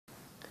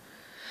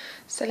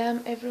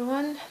Salam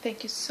everyone,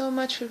 thank you so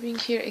much for being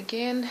here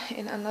again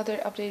in another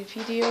updated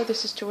video.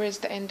 This is towards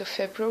the end of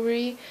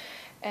February,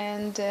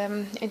 and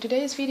in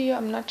today's video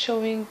I'm not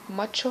showing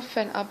much of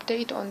an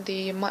update on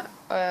the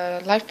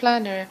life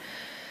planner.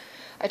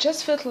 I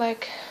just felt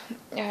like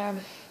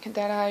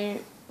that I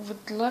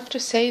would love to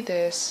say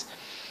this,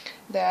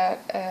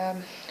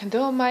 that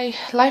though my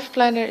life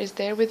planner is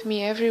there with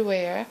me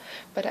everywhere,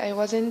 but I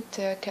wasn't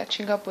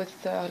catching up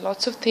with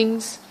lots of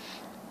things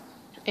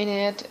in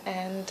it,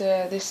 and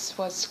this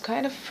was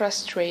kind of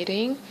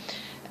frustrating.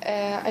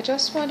 I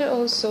just wanted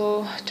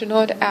also to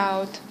note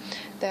out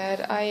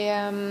that I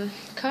am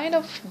kind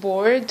of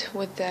bored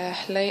with the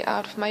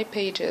layout of my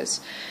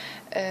pages.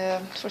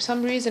 For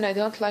some reason I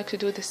don't like to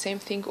do the same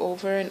thing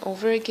over and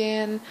over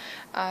again.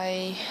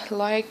 I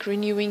like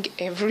renewing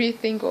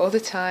everything all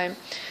the time.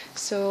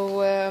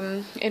 So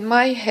in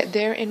my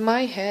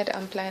head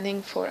I'm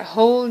planning for a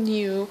whole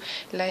new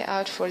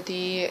layout for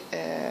the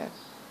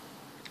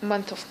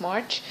month of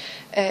March.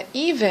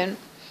 Even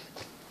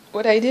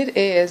what I did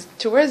is,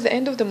 towards the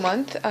end of the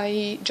month,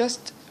 I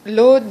just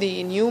load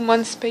the new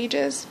month's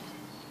pages.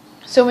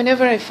 So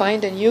whenever I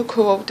find a new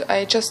quote,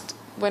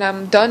 when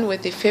I'm done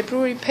with the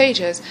February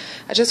pages,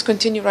 I just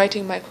continue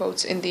writing my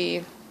quotes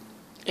in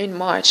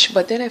March.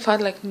 But then I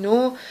found like,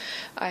 no,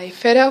 I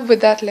fed up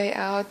with that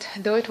layout,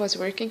 though it was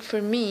working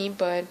for me,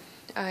 but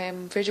I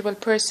am a visual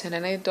person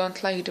and I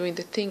don't like doing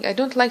the thing. I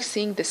don't like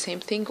seeing the same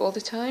thing all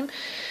the time.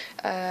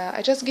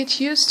 I just get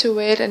used to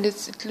it and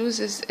it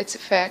loses its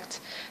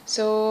effect.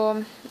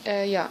 So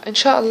yeah,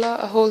 inshallah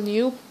a whole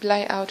new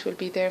layout will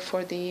be there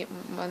for the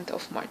month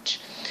of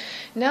March.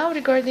 Now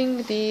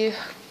regarding the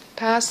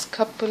past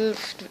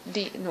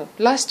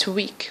last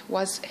week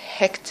was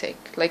hectic,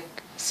 like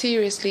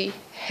seriously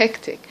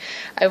hectic.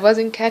 I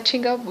wasn't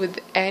catching up with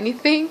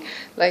anything.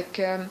 Like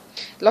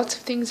lots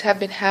of things have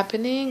been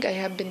happening. I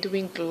have been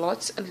doing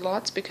lots and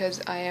lots because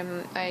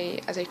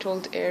as I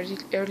told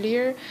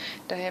earlier,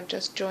 that I have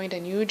just joined a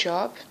new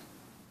job,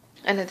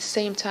 and at the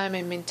same time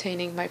I'm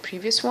maintaining my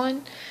previous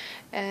one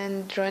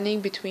and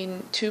running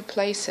between two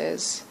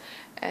places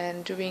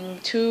and doing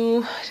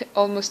two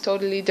almost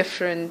totally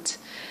different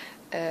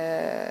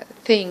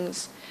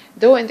things,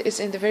 though it's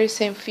in the very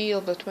same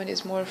field, but one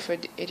is more for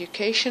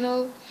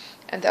educational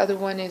and the other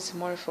one is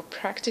more for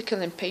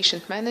practical and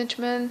patient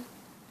management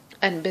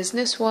and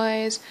business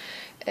wise,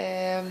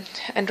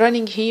 and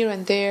running here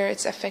and there.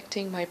 It's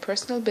affecting my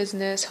personal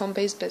business,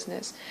 home-based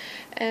business,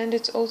 and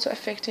it's also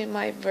affecting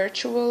my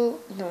spiritual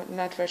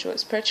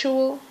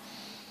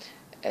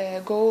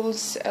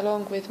goals,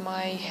 along with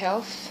my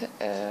health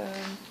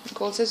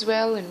goals as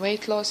well, and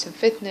weight loss and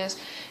fitness.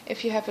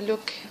 If you have a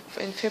look,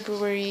 in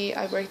February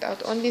I worked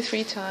out only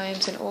 3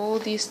 times, and all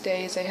these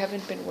days I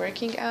haven't been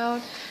working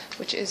out,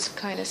 which is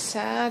kind of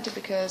sad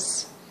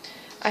because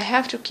I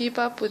have to keep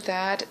up with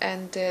that,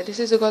 and this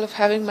is the goal of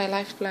having my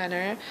life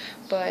planner,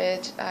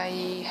 but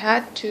I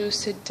had to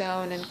sit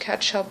down and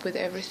catch up with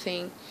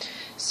everything.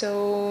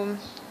 So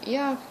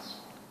yeah,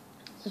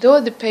 though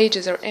the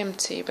pages are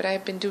empty, but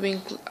I've been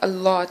doing a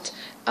lot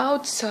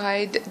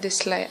outside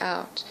this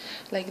layout,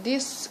 like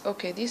these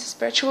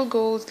spiritual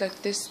goals,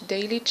 like this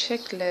daily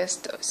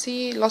checklist.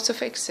 See, lots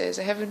of X's.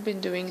 I haven't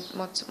been doing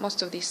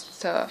most of this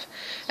stuff,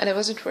 and I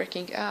wasn't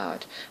working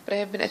out, but I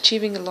have been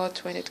achieving a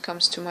lot when it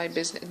comes to my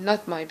business,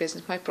 not my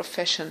business, my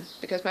profession,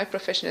 because my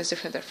profession is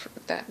different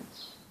than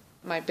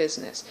my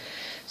business.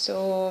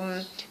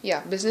 So yeah,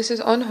 business is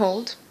on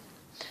hold,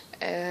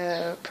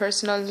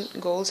 personal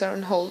goals are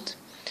on hold,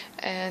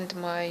 and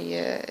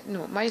my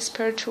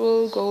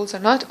spiritual goals are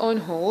not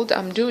on hold.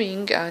 I'm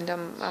doing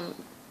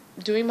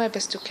my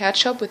best to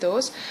catch up with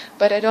those,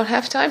 but I don't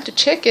have time to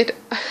check it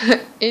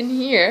in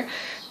here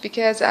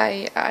because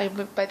I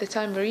by the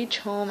time I reach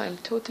home I'm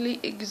totally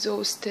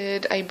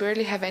exhausted. I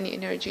barely have any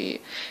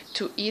energy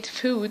to eat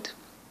food,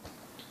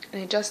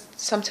 and I just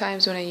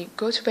sometimes when I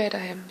go to bed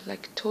I am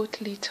like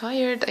totally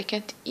tired. I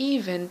can't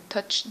even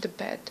touch the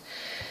bed.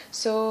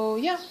 So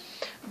yeah,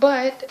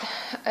 but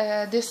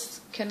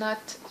this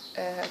cannot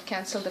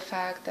cancel the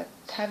fact that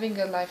having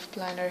a life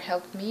planner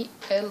helped me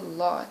a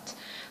lot.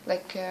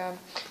 Like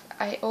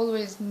I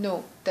always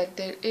know that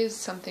there is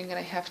something that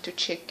I have to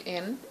check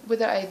in,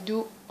 whether I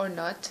do or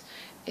not.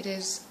 It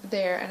is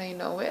there and I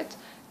know it.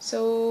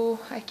 So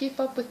I keep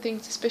up with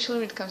things, especially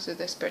when it comes to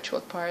the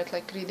spiritual part,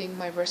 like reading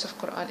my verse of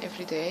Quran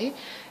every day,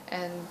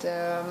 and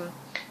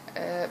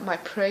my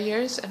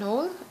prayers and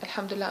all.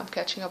 Alhamdulillah, I'm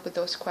catching up with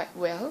those quite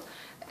well.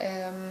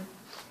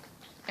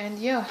 And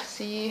yeah,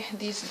 see,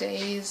 these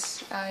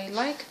days I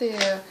like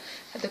the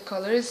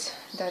colors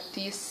that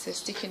these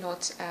sticky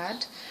notes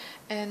add.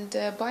 And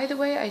by the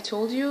way, I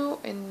told you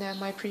in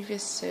my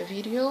previous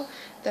video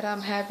that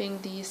I'm having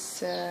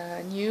these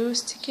new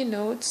sticky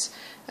notes,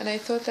 and I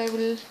thought I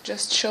will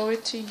just show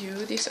it to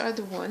you. These are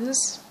the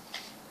ones.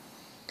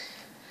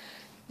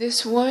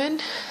 This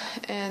one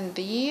and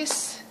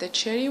these, the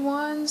cherry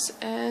ones,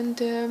 and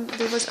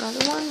there was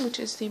another one which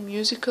is the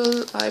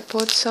musical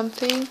iPod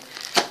something.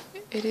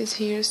 It is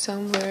here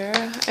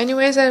somewhere.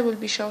 Anyways, I will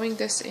be showing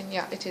this in,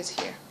 yeah, it is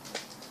here.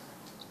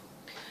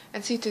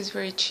 And see, it is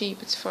very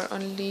cheap. It's for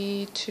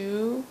only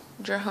 2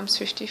 dirhams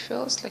 50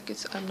 fils. Like,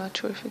 it's, I'm not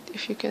sure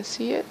if you can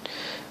see it.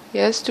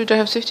 Yes, 2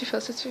 dirhams 50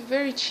 fils. It's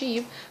very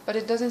cheap, but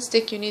it doesn't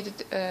stick. You need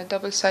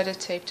double-sided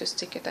tape to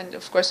stick it, and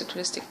of course it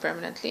will stick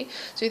permanently.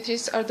 So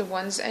these are the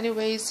ones.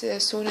 Anyways,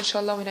 soon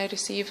inshallah, when I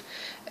receive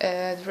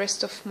the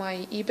rest of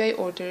my eBay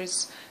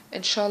orders,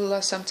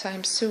 inshallah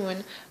sometime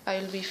soon,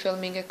 I'll be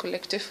filming a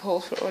collective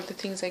haul for all the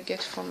things I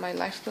get from my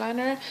life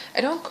planner.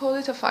 I don't call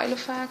it a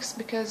Filofax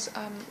because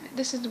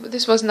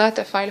this was not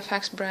a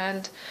Filofax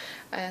brand,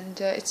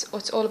 and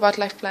it's all about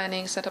life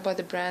planning. It's not about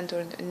the brand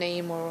or the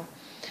name or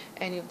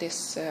any of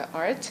this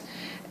art.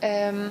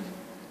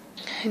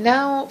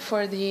 Now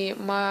for the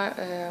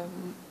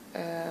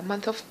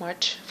month of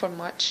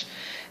March,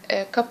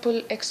 a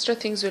couple extra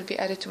things will be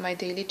added to my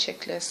daily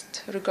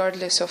checklist,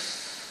 regardless of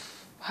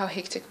how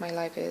hectic my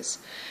life is.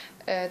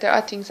 There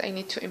are things I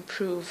need to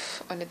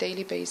improve on a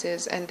daily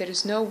basis, and there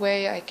is no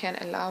way I can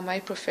allow my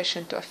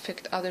profession to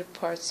affect other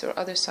parts or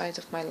other sides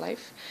of my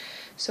life.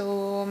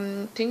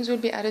 So things will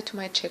be added to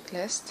my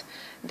checklist,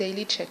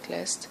 daily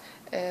checklist.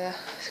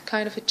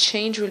 Kind of a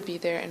change will be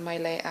there in my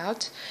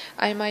layout.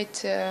 I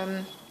might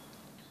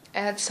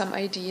add some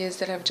ideas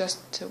that I've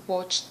just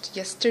watched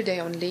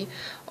yesterday only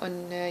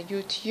on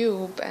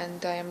YouTube,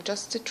 and I am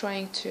just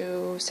trying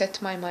to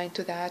set my mind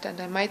to that,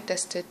 and I might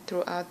test it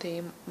throughout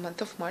the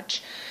month of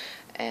March.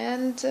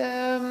 And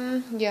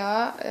I'm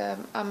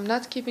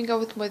not keeping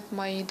up with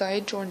my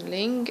diet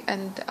journaling,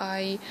 and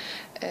I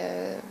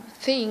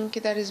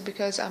think that is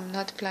because I'm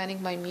not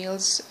planning my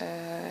meals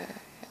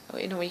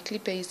in a weekly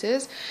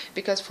basis,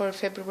 because for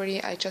February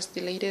I just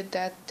deleted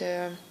that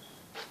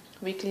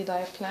weekly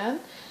diet plan,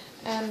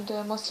 and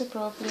most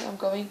probably I'm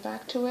going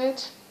back to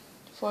it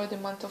for the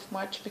month of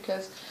March,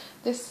 because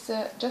this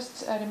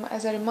just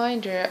as a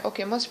reminder.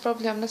 Okay, most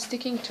probably I'm not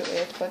sticking to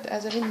it, but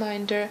as a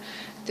reminder,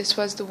 this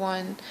was the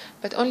one,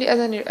 but only as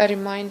a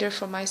reminder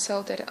for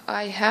myself that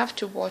I have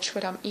to watch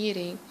what I'm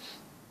eating,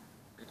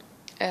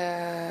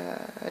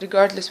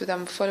 regardless whether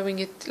I'm following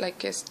it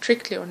like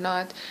strictly or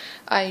not.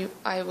 I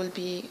will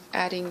be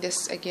adding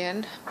this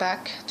again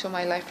back to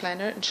my life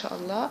planner,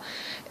 inshallah.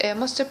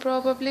 Most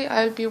probably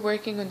I'll be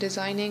working on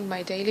designing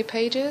my daily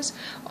pages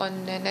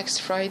on next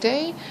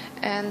Friday,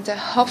 and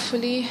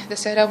hopefully the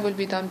setup will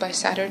be done by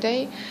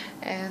Saturday,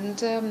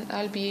 and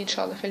I'll be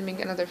inshallah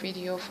filming another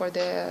video for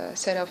the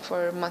setup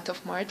for month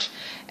of March.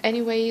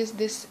 Anyways,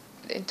 this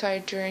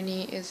entire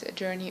journey is a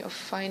journey of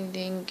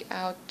finding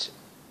out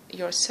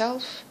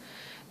yourself,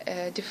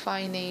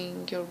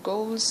 defining your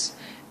goals,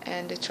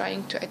 and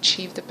trying to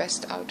achieve the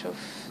best out of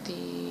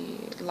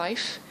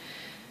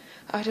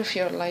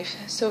your life.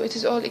 So it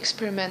is all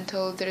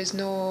experimental. There is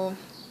no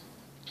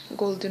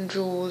golden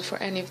rule for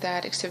any of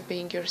that except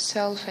being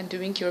yourself and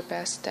doing your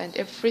best, and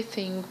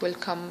everything will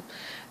come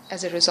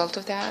as a result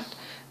of that.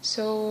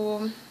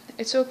 So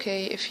it's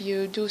okay if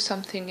you do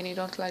something and you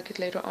don't like it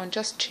later on,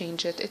 just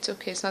change it. It's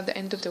okay, it's not the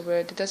end of the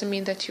world. It doesn't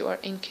mean that you are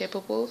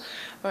incapable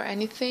or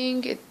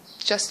anything. It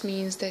just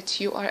means that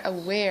you are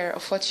aware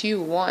of what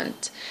you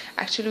want.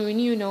 Actually, when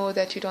you know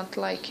that you don't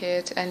like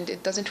it and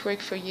it doesn't work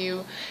for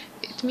you,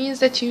 it means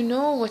that you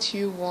know what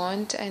you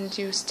want and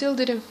you still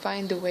didn't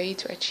find the way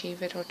to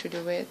achieve it or to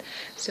do it.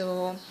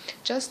 So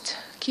just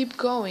keep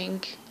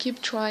going,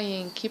 keep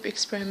trying, keep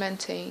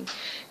experimenting,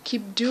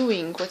 keep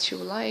doing what you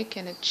like,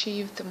 and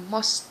achieve the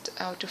most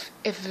out of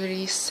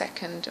every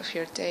second of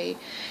your day.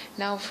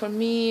 Now for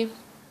me,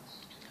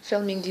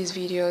 filming these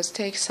videos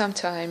takes some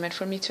time, and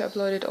for me to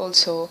upload it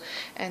also,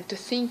 and to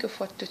think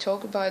of what to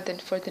talk about then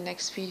for the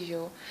next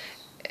video.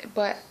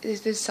 But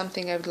this is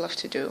something I would love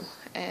to do,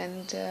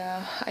 and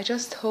I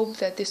just hope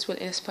that this will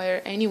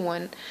inspire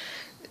anyone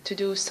to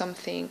do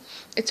something.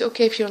 It's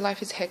okay if your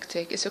life is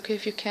hectic. It's okay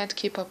if you can't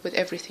keep up with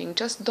everything.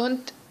 Just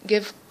don't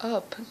give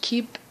up.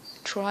 Keep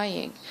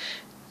trying.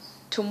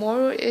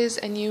 Tomorrow is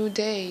a new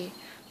day,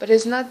 but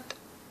it's not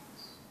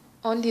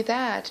only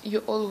that. You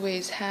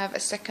always have a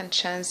second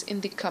chance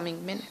in the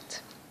coming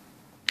minute.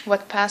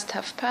 What passed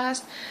have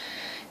passed.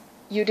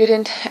 You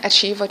didn't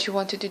achieve what you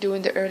wanted to do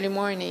in the early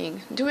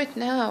morning. Do it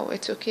now.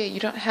 It's okay. You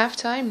don't have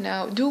time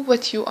now. Do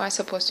what you are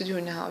supposed to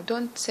do now.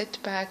 Don't sit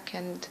back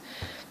and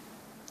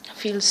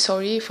feel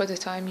sorry for the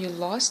time you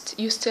lost.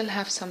 You still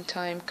have some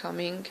time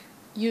coming.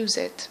 Use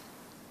it.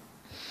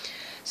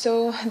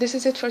 So this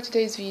is it for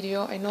today's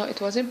video. I know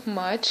it wasn't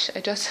much. I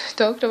just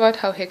talked about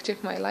how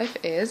hectic my life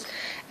is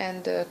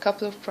and a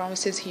couple of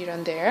promises here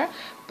and there,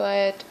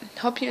 but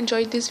hope you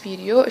enjoyed this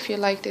video. If you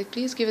liked it,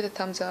 please give it a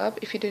thumbs up.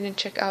 If you didn't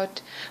check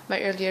out my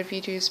earlier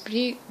videos,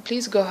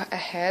 please go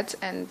ahead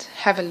and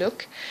have a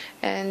look,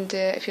 and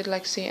if you'd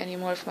like to see any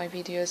more of my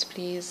videos,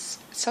 please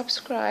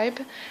subscribe,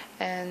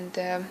 and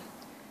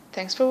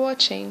thanks for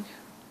watching.